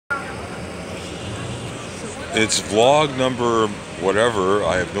It's vlog number whatever.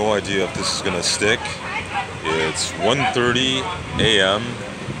 I have no idea if this is gonna stick. It's 1:30 a.m.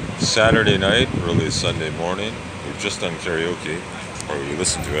 Saturday night, early Sunday morning. We've just done karaoke, or we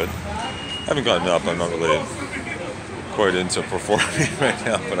listened to it. I haven't gotten up. I'm not really quite into performing right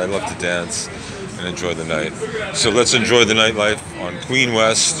now, but I love to dance and enjoy the night. So let's enjoy the nightlife on Queen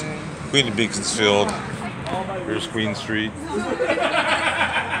West, Queen and Beaconsfield. Here's Queen Street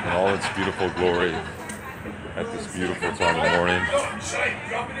in all its beautiful glory at this beautiful time of the morning. I'm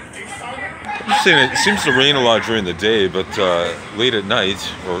just saying, it seems to rain a lot during the day, but late at night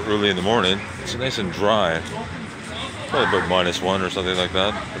or early in the morning, it's nice and dry. Probably about -1 or something like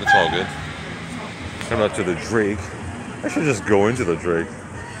that, but it's all good. Come out to the Drake. I should just go into the Drake,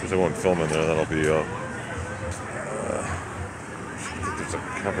 because I won't film in there. That'll be I think there's a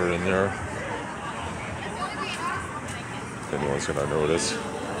cover in there. If anyone's gonna notice.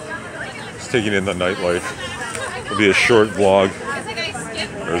 Just taking in the nightlife. It'll be a short vlog.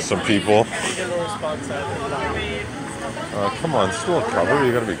 There's some people. Come on, still a cover?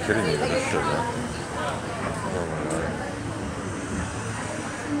 You gotta be kidding me with this shit, man.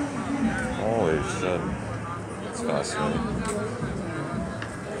 Holy shit. That's fascinating.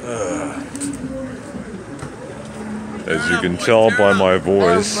 As you can tell by my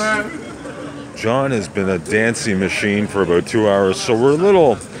voice, John has been a dancing machine for about 2 hours, so we're a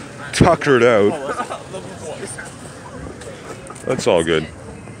little tuckered out. That's all good.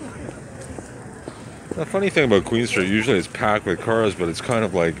 The funny thing about Queen Street, usually it's packed with cars, but it's kind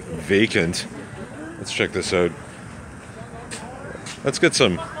of like vacant. Let's check this out. Let's get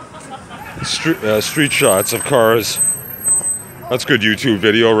some street shots of cars. That's good YouTube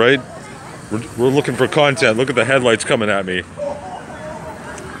video, right? We're looking for content. Look at the headlights coming at me.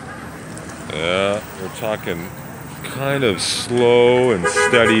 Yeah, we're talking kind of slow and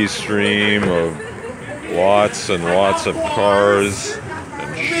steady stream of lots and lots of cars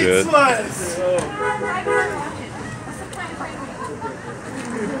and shit.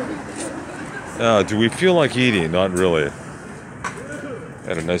 Do we feel like eating? Not really.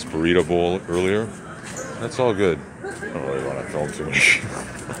 Had a nice burrito bowl earlier. That's all good. I don't really want to film too much.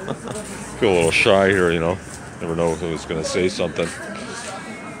 Feel a little shy here, you know. Never know who's going to say something.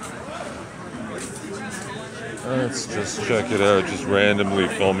 Let's just check it out. Just randomly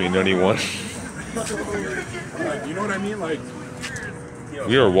filming anyone. You know what I mean? Like,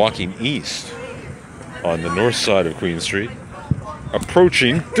 we are walking east on the north side of Queen Street,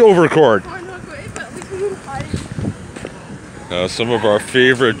 approaching Dovercourt. Now, some of our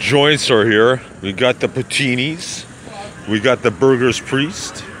favorite joints are here. We got the Patinis, we got the Burgers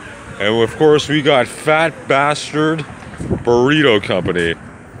Priest, and of course we got Fat Bastard Burrito Company.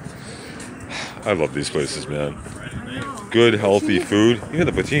 I love these places, man. Good, healthy food. Even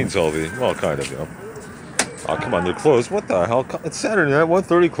the Patine's healthy. Well, kind of, you know. Oh, come on, they're closed. What the hell? It's Saturday night,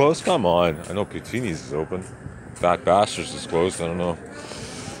 1:30 closed? Come on. I know Patine's is open. Fat Bastards is closed. I don't know.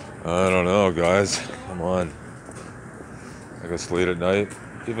 I don't know, guys. Come on. I guess late at night.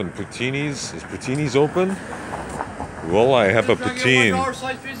 Even Patine's. Is Patine's open? Well, I have a Patine.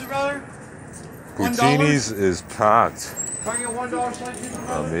 Patine's is packed.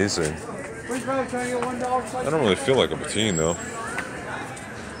 Amazing. I don't really feel like a Patine, though.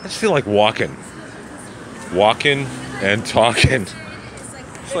 I just feel like walking. Walking and talking.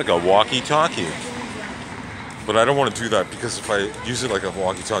 It's like a walkie-talkie. But I don't want to do that, because if I use it like a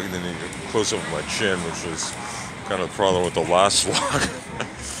walkie-talkie, then you get close up with my chin, which was kind of the problem with the last vlog.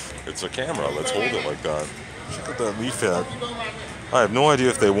 It's a camera. Let's hold it like that. Check out that leaf head. I have no idea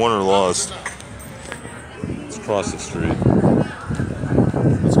if they won or lost. Let's cross the street.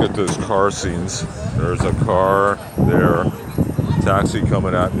 Let's get those car scenes. There's a car there. Taxi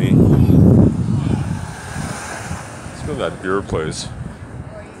coming at me. Let's go to that beer place.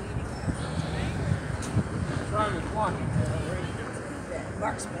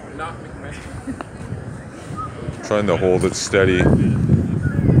 Trying to hold it steady,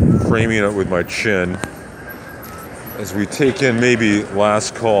 framing it with my chin as we take in maybe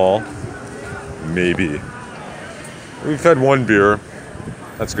last call. Maybe. We've had one beer.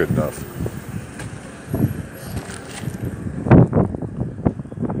 That's good enough.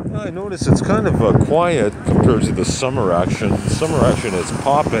 I notice it's kind of quiet compared to the summer action. The summer action is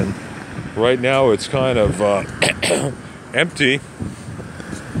popping. Right now it's kind of empty.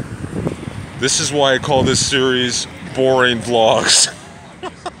 This is why I call this series Boring Vlogs.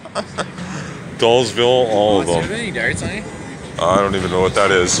 Dullsville, all of them. Any darts on you? I don't even know what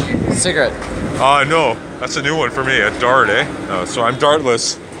that is. Cigarette. No, that's a new one for me, a dart, eh? So I'm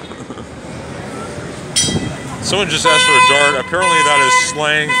dartless. Someone just asked for a dart. Apparently that is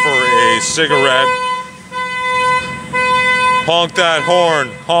slang for a cigarette. Honk that horn.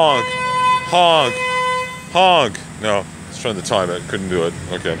 Honk. Honk. Honk. No, I was trying to time it. Couldn't do it.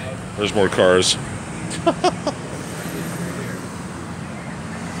 Okay. There's more cars.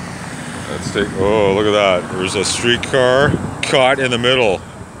 Let's take... Oh, look at that. There's a streetcar caught in the middle.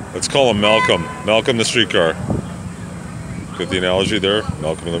 Let's call him Malcolm. Malcolm the streetcar. Get the analogy there?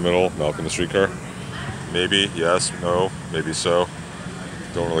 Malcolm in the middle. Malcolm the streetcar. Maybe. Yes. No. Maybe so.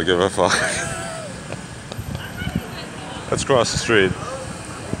 Don't really give a fuck. Let's cross the street.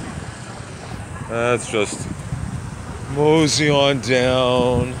 Let's just mosey on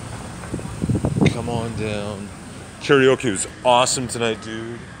down. Come on down. Karaoke was awesome tonight,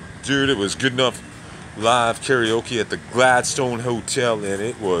 dude. Dude, it was good enough live karaoke at the Gladstone Hotel, and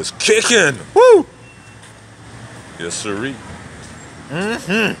it was kicking. Woo! Yes, sirree.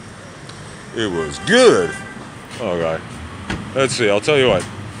 It was good. Oh, God. Let's see. I'll tell you what.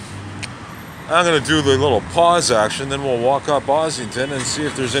 I'm going to do the little pause action, then we'll walk up Ossington and see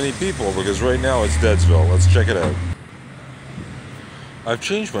if there's any people, because right now it's Deadsville. Let's check it out. I've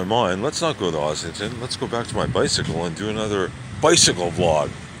changed my mind. Let's not go to Ossington. Let's go back to my bicycle and do another bicycle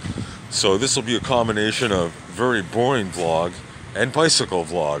vlog. So this will be a combination of very boring vlog and bicycle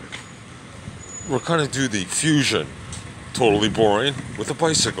vlog. We'll kind of do the fusion. Totally boring with a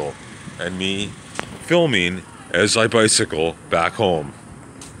bicycle. And me filming as I bicycle back home.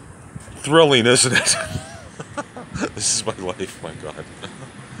 Thrilling, isn't it? This is my life, my God.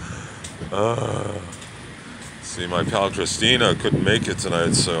 See, my pal Christina couldn't make it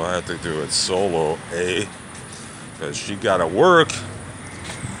tonight, so I had to do it solo, because she got to work,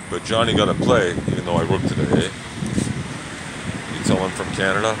 but Johnny got to play, even though I work today. You tell I'm from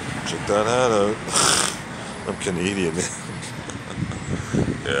Canada? Check that hat out. I'm Canadian.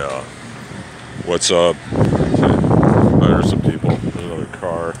 Yeah. What's up? Okay. There's some people. There's another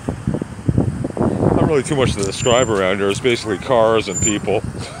car. Not really too much to describe around here. It's basically cars and people.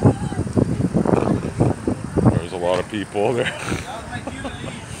 There's a lot of people there.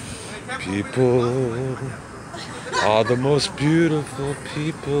 People are the most beautiful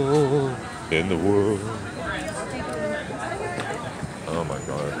people in the world. Oh my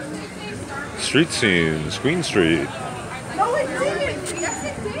God. Street scenes, Queen Street.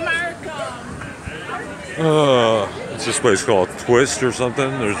 It's this place called Twist or something.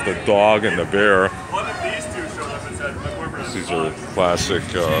 There's the dog and the bear. These are classic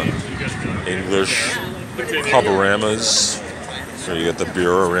English pub-oramas. So you get the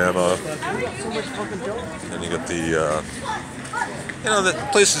beer-orama. And you get the, you know, the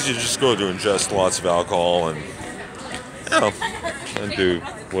places you just go to ingest lots of alcohol and, you know, and do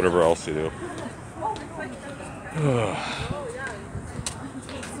whatever else you do.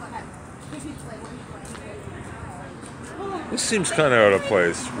 This seems kind of out of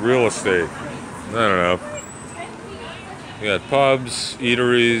place. Real estate. I don't know. You got pubs,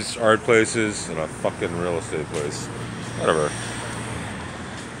 eateries, art places, and a fucking real estate place. Whatever.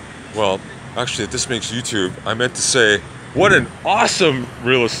 Well, actually, if this makes YouTube, I meant to say, what an awesome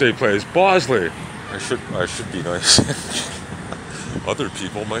real estate place, Bosley. I should be nice. Other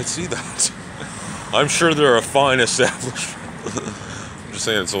people might see that. I'm sure they're a fine establishment. I'm just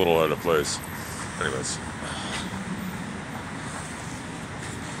saying it's a little out of place. Anyways.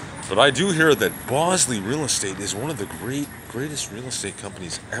 But I do hear that Bosley Real Estate is one of the greatest real estate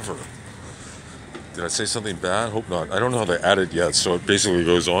companies ever. Did I say something bad? Hope not. I don't know how they add it yet, so it basically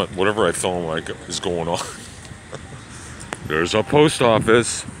goes on. Whatever I film like is going on. There's a post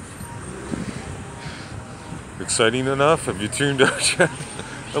office. Exciting enough? Have you tuned out yet?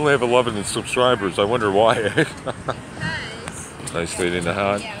 I only have 11 subscribers. I wonder why, eh? Nice lady in the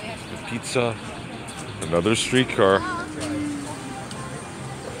hat. The pizza. Another streetcar.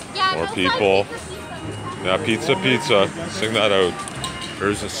 More people. Now pizza, pizza. Sing that out.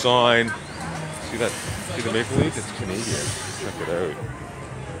 There's a sign. See that? See the maple leaf? It's Canadian. Check it out.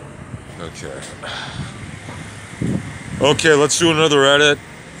 Okay. Okay, let's do another edit.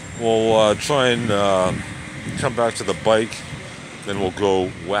 We'll try and come back to the bike. Then we'll go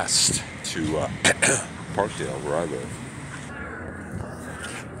west to Parkdale, where I live.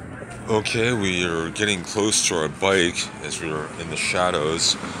 Okay, we are getting close to our bike as we're in the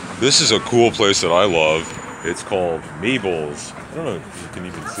shadows. This is a cool place that I love. It's called Mabel's. I don't know if you can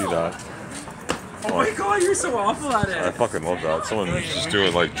even see that. Oh my God, you're so awful at it. I fucking love that. Someone's just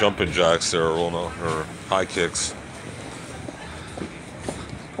doing like jumping jacks there, or high kicks.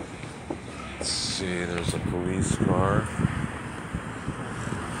 Let's see, there's a police car.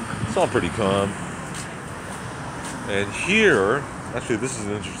 It's all pretty calm. And here, actually this is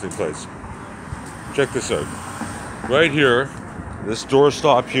an interesting place. Check this out. Right here, this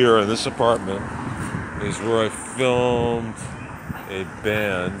doorstop here in this apartment is where I filmed a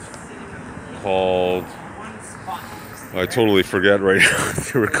band called, I totally forget right now what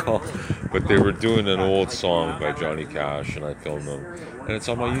they were called, but they were doing an old song by Johnny Cash, and I filmed them, and it's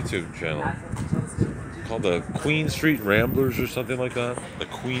on my YouTube channel. It's called the Queen Street Ramblers or something like that. The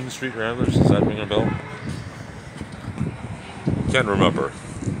Queen Street Ramblers, does that ring a bell? Can't remember.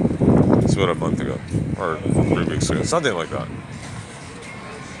 It's about a month ago, or 3 weeks ago, something like that.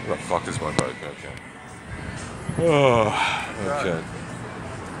 Where the fuck is my bike? Okay. Oh, okay.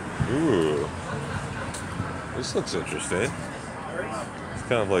 Ooh. This looks interesting. It's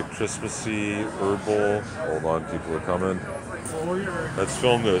kind of like Christmassy, herbal. Hold on, people are coming. Let's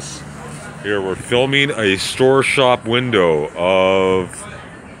film this. Here, we're filming a store shop window of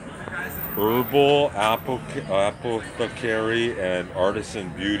herbal, apothecary, and artisan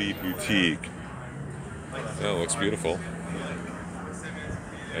beauty boutique. Yeah, it looks beautiful.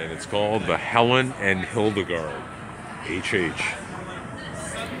 And it's called the Helen and Hildegard. HH.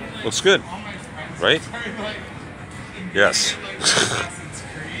 Looks good, right? Yes.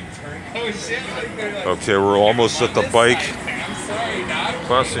 Okay, we're almost at the bike.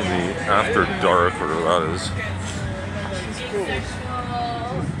 Crossing the after dark, whatever that is.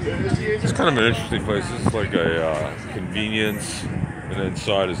 It's kind of an interesting place. This is like a convenience, and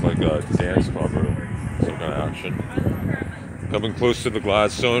inside is like a dance club or some kind of action. Coming close to the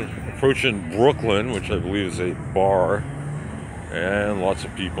Gladstone, approaching Brooklyn, which I believe is a bar, and lots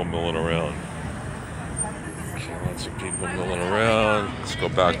of people milling around. Okay, lots of people milling around. Let's go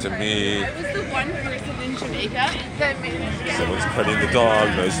back to me. I was the one person in Jamaica that managed. Someone's petting the dog.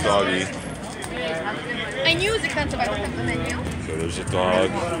 Nice doggy. I knew it was expensive. I looked at the menu. Okay, there's a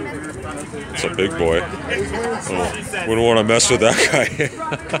dog. It's a big boy. Wouldn't want to mess with that guy.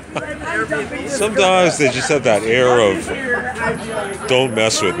 Some dogs, they just have that air of don't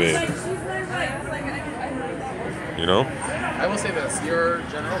mess with me. You know? I will say this, your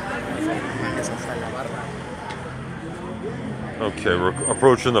general. Okay, we're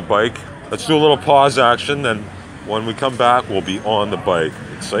approaching the bike. Let's do a little pause action, then when we come back, we'll be on the bike.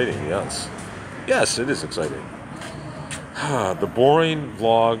 Exciting, yes. Yes, it is exciting. The boring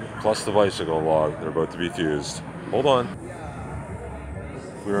vlog plus the bicycle vlog, they're about to be fused. Hold on.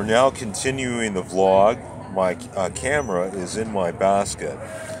 We are now continuing the vlog. My camera is in my basket.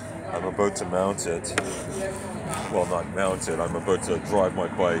 I'm about to mount it. Well, not mount it, I'm about to drive my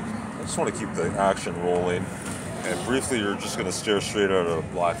bike. I just want to keep the action rolling. And briefly, you're just going to stare straight out of the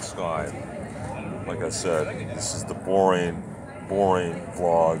black sky. Like I said, this is the boring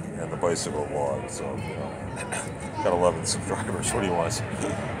vlog and the bicycle vlog. So, you know, got 11 subscribers. What do you want?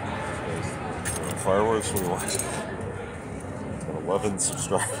 Fireworks? What do you want? Got 11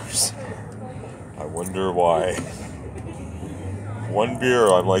 subscribers. I wonder why. One beer,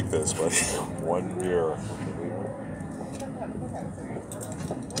 I'm like this, buddy. One beer.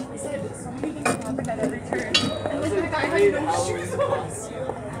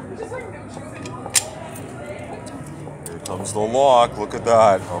 Here comes the lock. Look at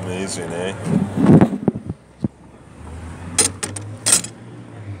that. Amazing, eh?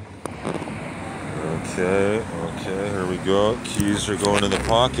 Okay, here we go. Keys are going in the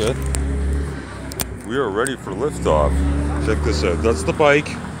pocket. We are ready for liftoff. Check this out. That's the bike.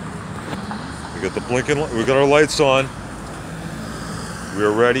 We got the blinking. We got our lights on. We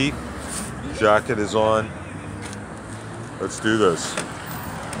are ready. Jacket is on. Let's do this.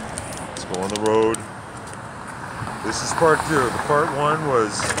 Let's go on the road. This is part 2. The part 1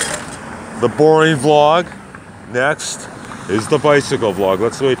 was the boring vlog. Next is the bicycle vlog.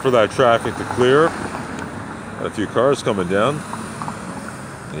 Let's wait for that traffic to clear. Got a few cars coming down.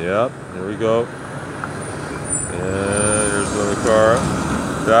 Yep, here we go. And there's another car.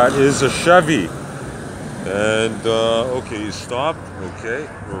 That is a Chevy. And okay, you stopped. Okay,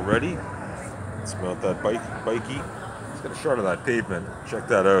 we're ready. Let's mount that bikey. Let's get a shot of that pavement. Check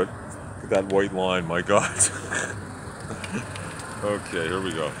that out. Look at that white line, my God. Okay, here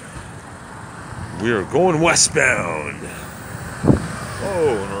we go. We are going westbound.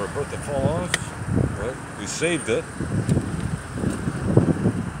 Oh, and we're about to fall off. But we saved it.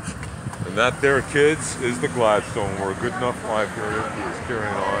 And that there, kids, is the Gladstone, where Good Enough Live Karaoke is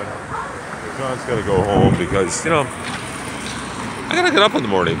carrying on. John's got to go home because, you know, I got to get up in the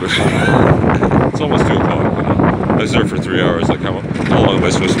morning, but it's almost 2 o'clock. You know? I was there for 3 hours. Like, how long am I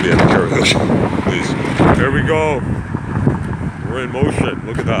supposed to be at the karaoke? Please. There we go. We're in motion.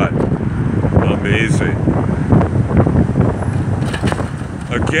 Look at that. Amazing.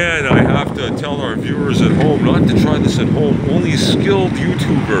 Again, I have to tell our viewers at home not to try this at home. Only skilled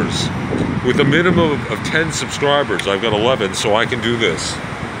YouTubers with a minimum of 10 subscribers. I've got 11, so I can do this.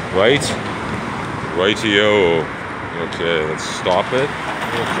 Right? Rightio. Okay, let's stop it.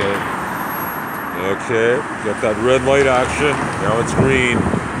 Okay. Okay, got that red light action. Now it's green.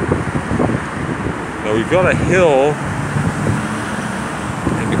 Now we've got a hill.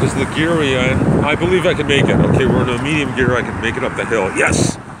 And because of the gear we're in, I believe I can make it. Okay, we're in a medium gear. I can make it up the hill.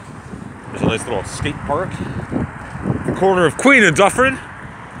 Yes! There's a nice little skate park. The corner of Queen and Dufferin.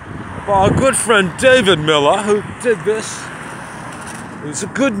 Our good friend David Miller, who did this. He's a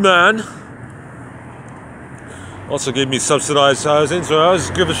good man. Also gave me subsidized housing, so I was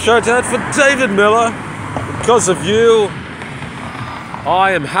give a shout out for David Miller. Because of you,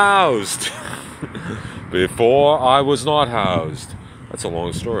 I am housed. Before I was not housed. That's a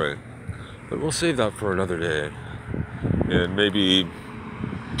long story, but we'll save that for another day. And maybe,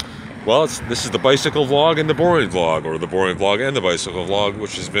 well, this is the bicycle vlog and the boring vlog, or the boring vlog and the bicycle vlog,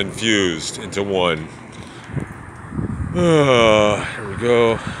 which has been fused into one. Here we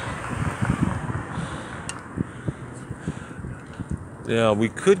go. Yeah, we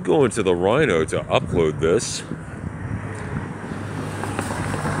could go into the Rhino to upload this.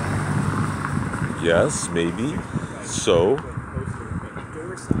 Yes, maybe. So,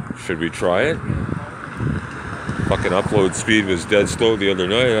 should we try it? Fucking upload speed was dead slow the other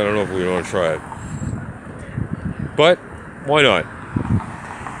night. I don't know if we want to try it. But, why not?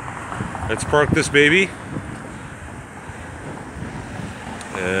 Let's park this baby.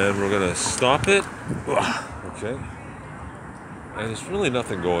 And we're gonna stop it. Okay. And there's really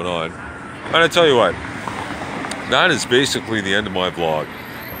nothing going on. And I tell you what, that is basically the end of my vlog.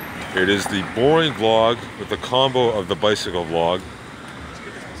 It is the boring vlog with the combo of the bicycle vlog.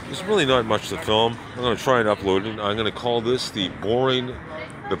 There's really not much to film. I'm going to try and upload it. I'm going to call this the boring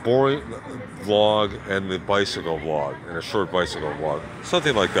vlog and the bicycle vlog, and a short bicycle vlog.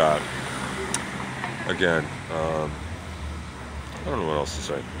 Something like that. Again, I don't know what else to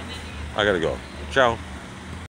say. I gotta go. Ciao.